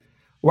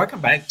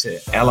Welcome back to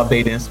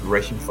Elevate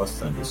Inspiration for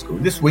Sunday School.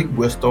 This week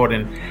we're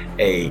starting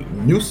a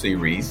new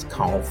series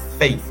called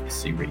Faith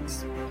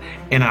Series.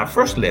 And our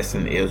first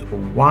lesson is,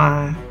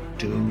 why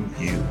do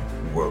you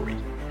worry?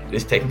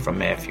 It's taken from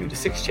Matthew, the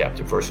 6th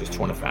chapter, verses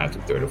 25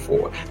 to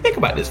 34. Think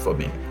about this for a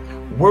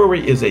minute.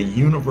 Worry is a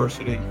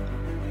universally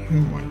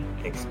human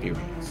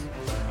experience.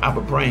 Our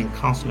brain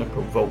constantly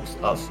provokes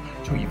us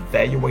to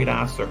evaluate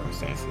our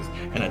circumstances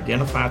and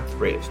identify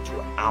threats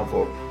to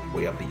our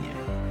well-being.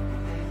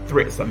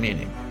 Threats are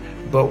many,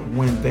 but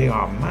when they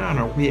are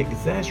minor, we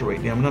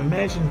exaggerate them and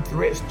imagine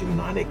threats do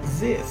not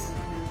exist.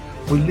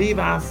 We leave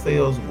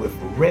ourselves with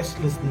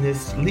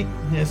restlessness,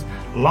 sleepiness,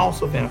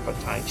 loss of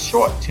appetite,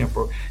 short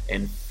temper,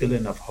 and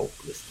feeling of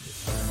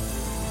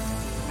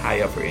hopelessness.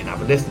 However, in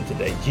our lesson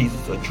today,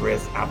 Jesus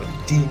addressed our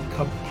deep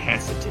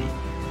capacity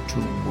to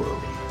worry.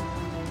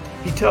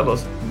 He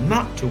tells us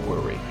not to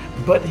worry,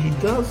 but he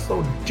does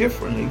so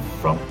differently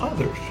from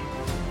others.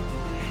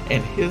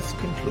 And his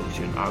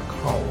conclusion are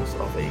calls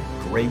of a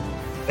great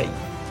faith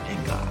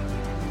in God.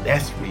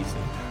 That's the reason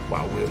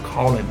why we're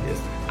calling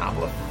this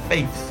our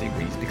faith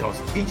series, because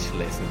each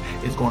lesson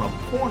is going to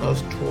point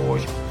us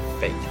towards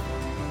faith.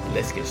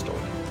 Let's get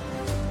started.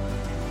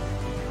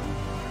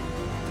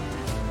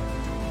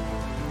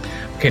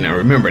 Okay, now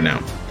remember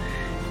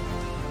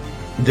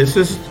this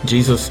is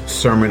Jesus'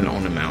 Sermon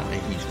on the Mount,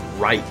 and he's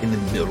right in the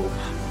middle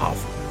of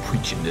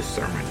preaching this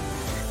sermon.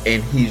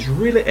 And he's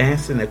really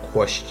asking a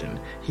question.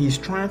 He's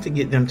trying to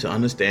get them to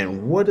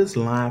understand, what is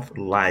life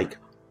like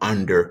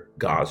under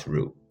God's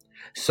rule?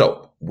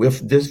 So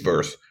with this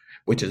verse,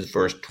 which is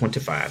verse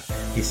 25,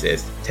 he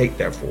says, "Take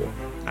therefore,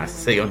 I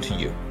say unto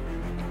you,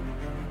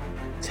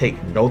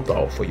 take no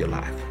thought for your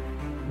life,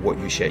 what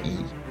you shall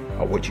eat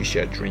or what you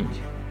shall drink,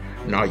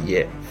 nor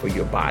yet for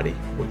your body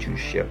what you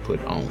shall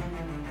put on.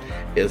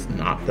 Is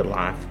not the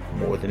life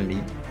more than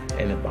meat,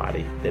 and the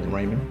body than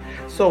raiment?"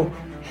 So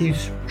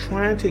he's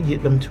trying to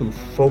get them to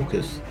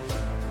focus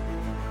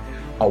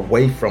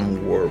away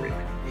from worry.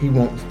 He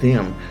wants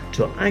them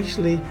to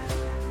actually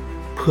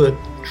put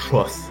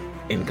trust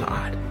in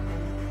God.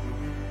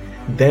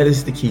 That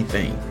is the key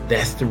thing.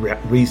 That's the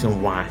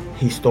reason why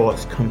he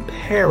starts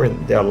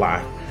comparing their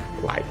life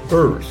like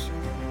birds.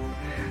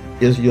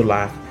 Is your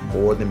life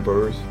more than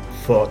birds?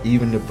 For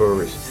even the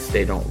birds,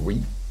 they don't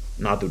reap,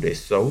 nor do they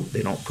sow.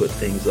 They don't put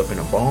things up in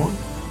a barn.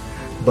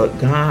 But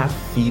God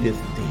feedeth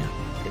them.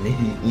 And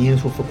then he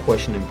ends with a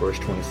question in verse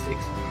 26.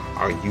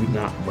 Are you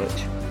not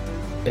much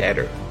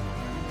better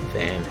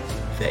than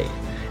they?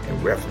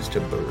 In reference to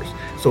birds.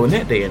 So in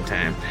that day and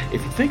time,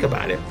 if you think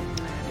about it,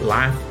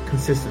 life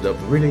consisted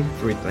of really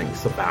three things.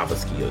 Survival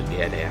skills. You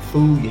had to have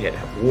food, you had to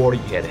have water,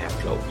 you had to have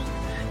clothes.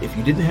 If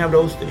you didn't have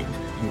those things,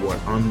 you were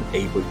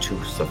unable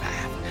to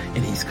survive.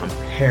 And he's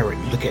comparing.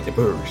 Look at the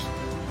birds.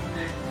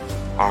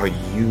 Are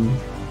you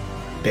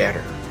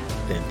better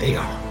than they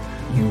are?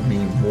 You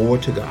mean more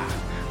to God.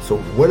 So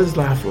what is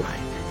life like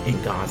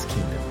in God's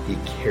kingdom? He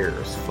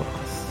cares for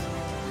us.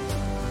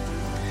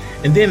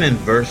 And then in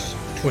verse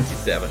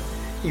 27,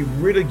 he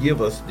really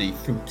gives us the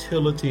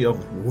futility of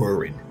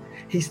worrying.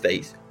 He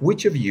states,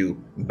 which of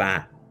you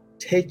by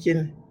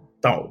taking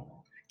thought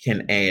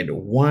can add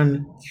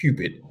 1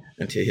 cubit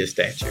unto his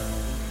stature?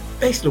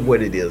 Basically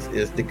what it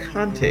is the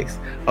context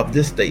of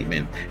this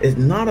statement is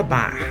not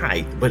about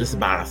height, but it's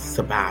about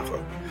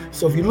survival.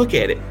 So if you look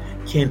at it,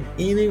 can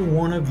any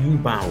one of you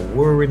by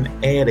worrying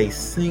add a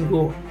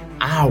single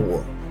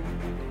hour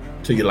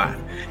to your life?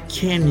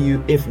 Can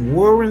you, if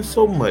worrying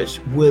so much,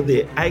 will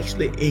it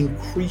actually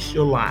increase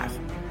your life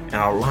and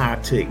allow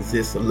it to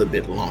exist a little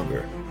bit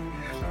longer?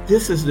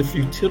 This is the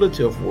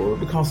futility of worry,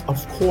 because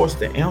of course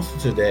the answer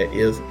to that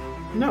is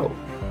no,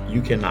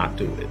 you cannot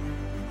do it.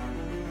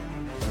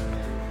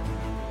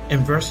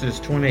 In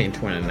verses 28 and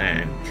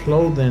 29,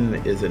 clothing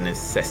is a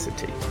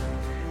necessity,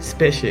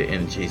 especially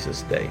in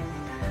Jesus' day.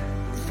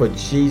 For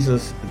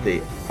Jesus,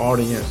 the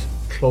audience,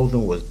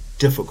 clothing was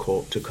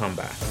difficult to come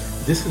by.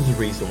 This is the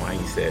reason why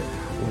he said,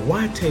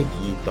 why take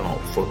ye thought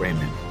for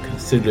raiment?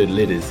 Consider the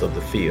lilies of the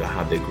field,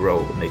 how they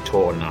grow, and they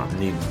toil not,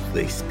 neither do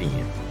they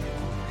spin.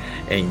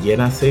 And yet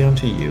I say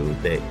unto you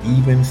that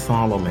even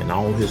Solomon in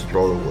all his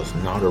glory was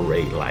not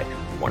arrayed like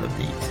one of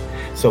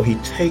these. So he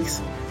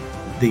takes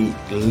the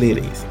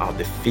lilies of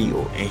the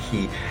field and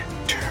he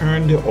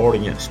turned the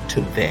audience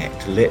to that,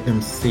 to let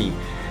them see,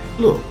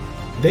 look,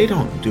 they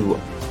don't do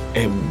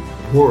and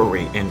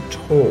worry and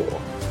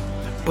toil,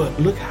 but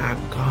look how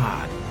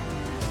God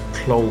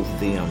clothes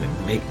them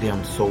and make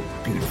them so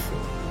beautiful.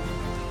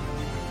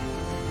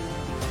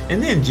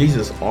 And then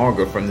Jesus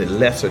argued from the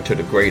lesser to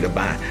the greater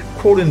by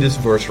quoting this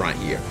verse right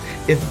here.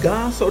 If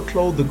God so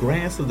clothed the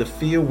grass of the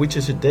field, which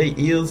is today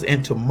is,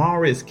 and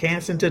tomorrow is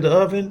cast into the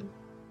oven,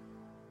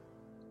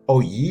 O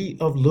ye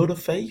of little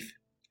faith?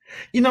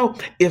 You know,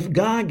 if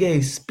God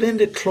gave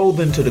splendid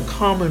clothing to the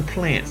common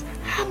plants,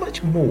 how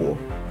much more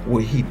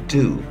will he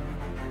do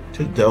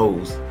to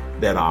those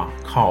that are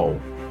called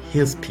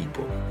his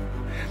people?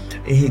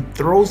 And he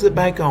throws it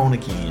back on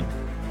again.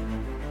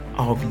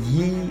 Of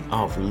ye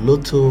of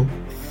little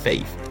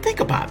faith. Think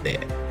about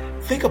that.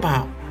 Think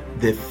about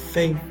the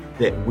faith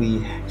that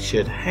we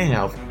should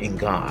have in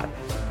God.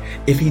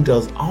 If he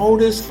does all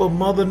this for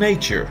Mother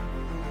Nature,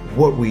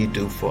 what will he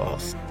do for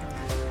us?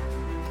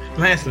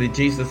 Lastly,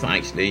 Jesus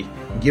actually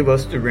give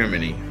us the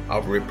remedy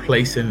of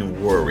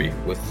replacing worry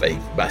with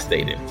faith by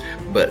stating,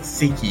 "But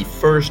seek ye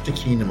first the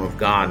kingdom of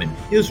God and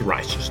his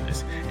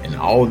righteousness, and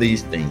all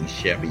these things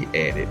shall be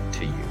added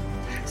to you."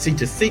 See,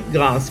 to seek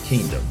God's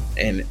kingdom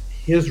and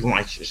his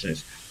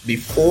righteousness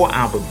before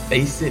our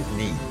basic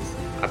needs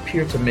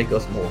appear to make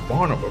us more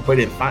vulnerable, but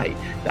in fact,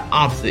 the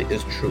opposite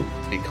is true.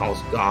 Because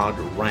God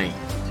reigns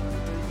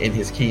in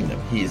his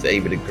kingdom, he is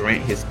able to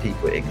grant his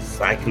people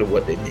exactly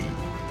what they need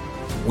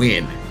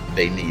when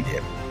they need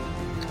him.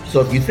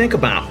 So if you think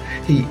about,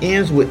 he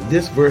ends with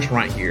this verse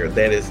right here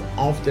that is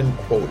often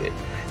quoted: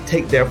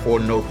 "Take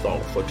therefore no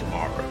thought for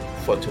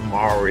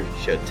tomorrow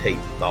shall take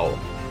thought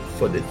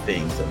for the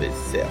things of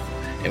itself."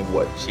 And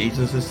what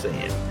Jesus is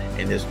saying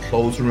in his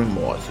closing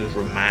remarks is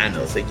remind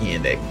us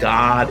again that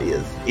God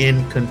is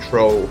in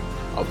control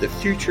of the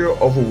future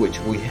over which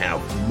we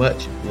have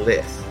much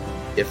less,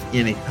 if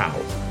any,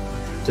 power.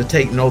 To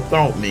take no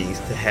thought means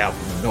to have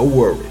no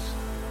worries,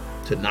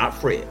 to not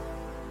fret.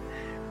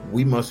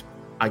 We must,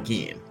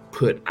 again,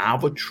 put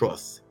our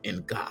trust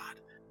in God.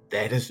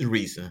 That is the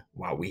reason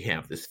why we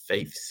have this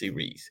faith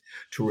series,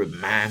 to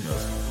remind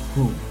us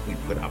who we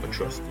put our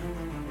trust in.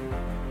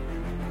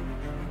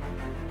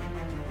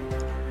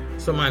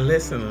 So my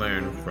lesson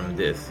learned from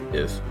this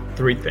is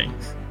 3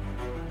 things.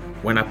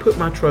 When I put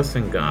my trust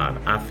in God,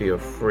 I feel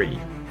free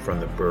from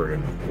the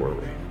burden of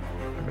worry.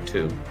 Number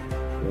 2,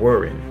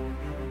 worrying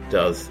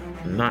does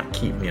not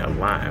keep me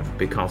alive,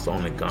 because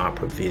only God's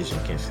provision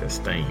can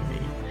sustain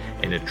me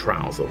in the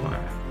trials of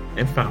life.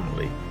 And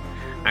finally,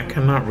 I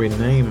cannot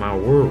rename my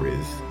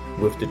worries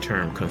with the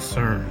term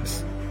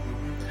concerns,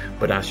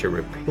 but I should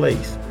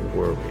replace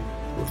worry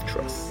with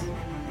trust.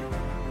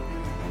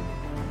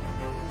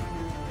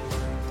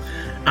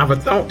 Our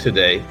thought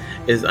today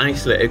is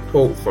actually a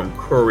quote from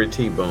Corrie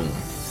T. Boom.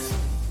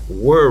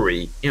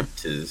 "Worry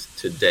empties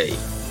today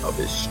of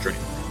its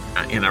strength."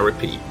 And I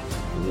repeat,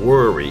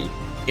 worry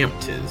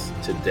empties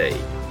today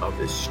of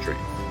its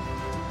strength.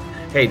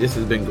 Hey, this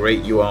has been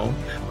great, you all.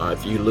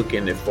 If you look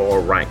in the far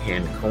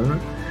right-hand corner,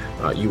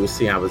 you will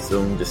see our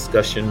Zoom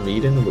discussion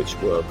meeting, which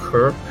will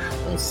occur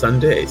on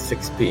Sunday at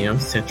 6 p.m.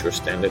 Central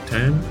Standard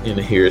Time. And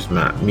here's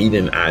my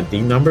meeting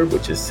ID number,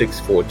 which is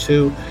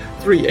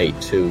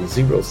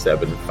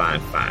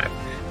 642-382-0755.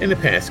 And the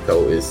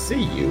passcode is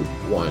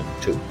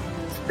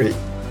CU123.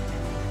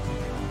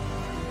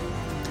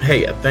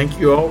 Hey, I thank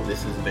you all.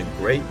 This has been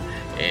great.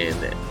 And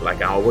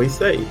like I always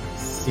say,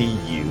 see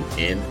you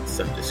in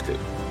Sunday school.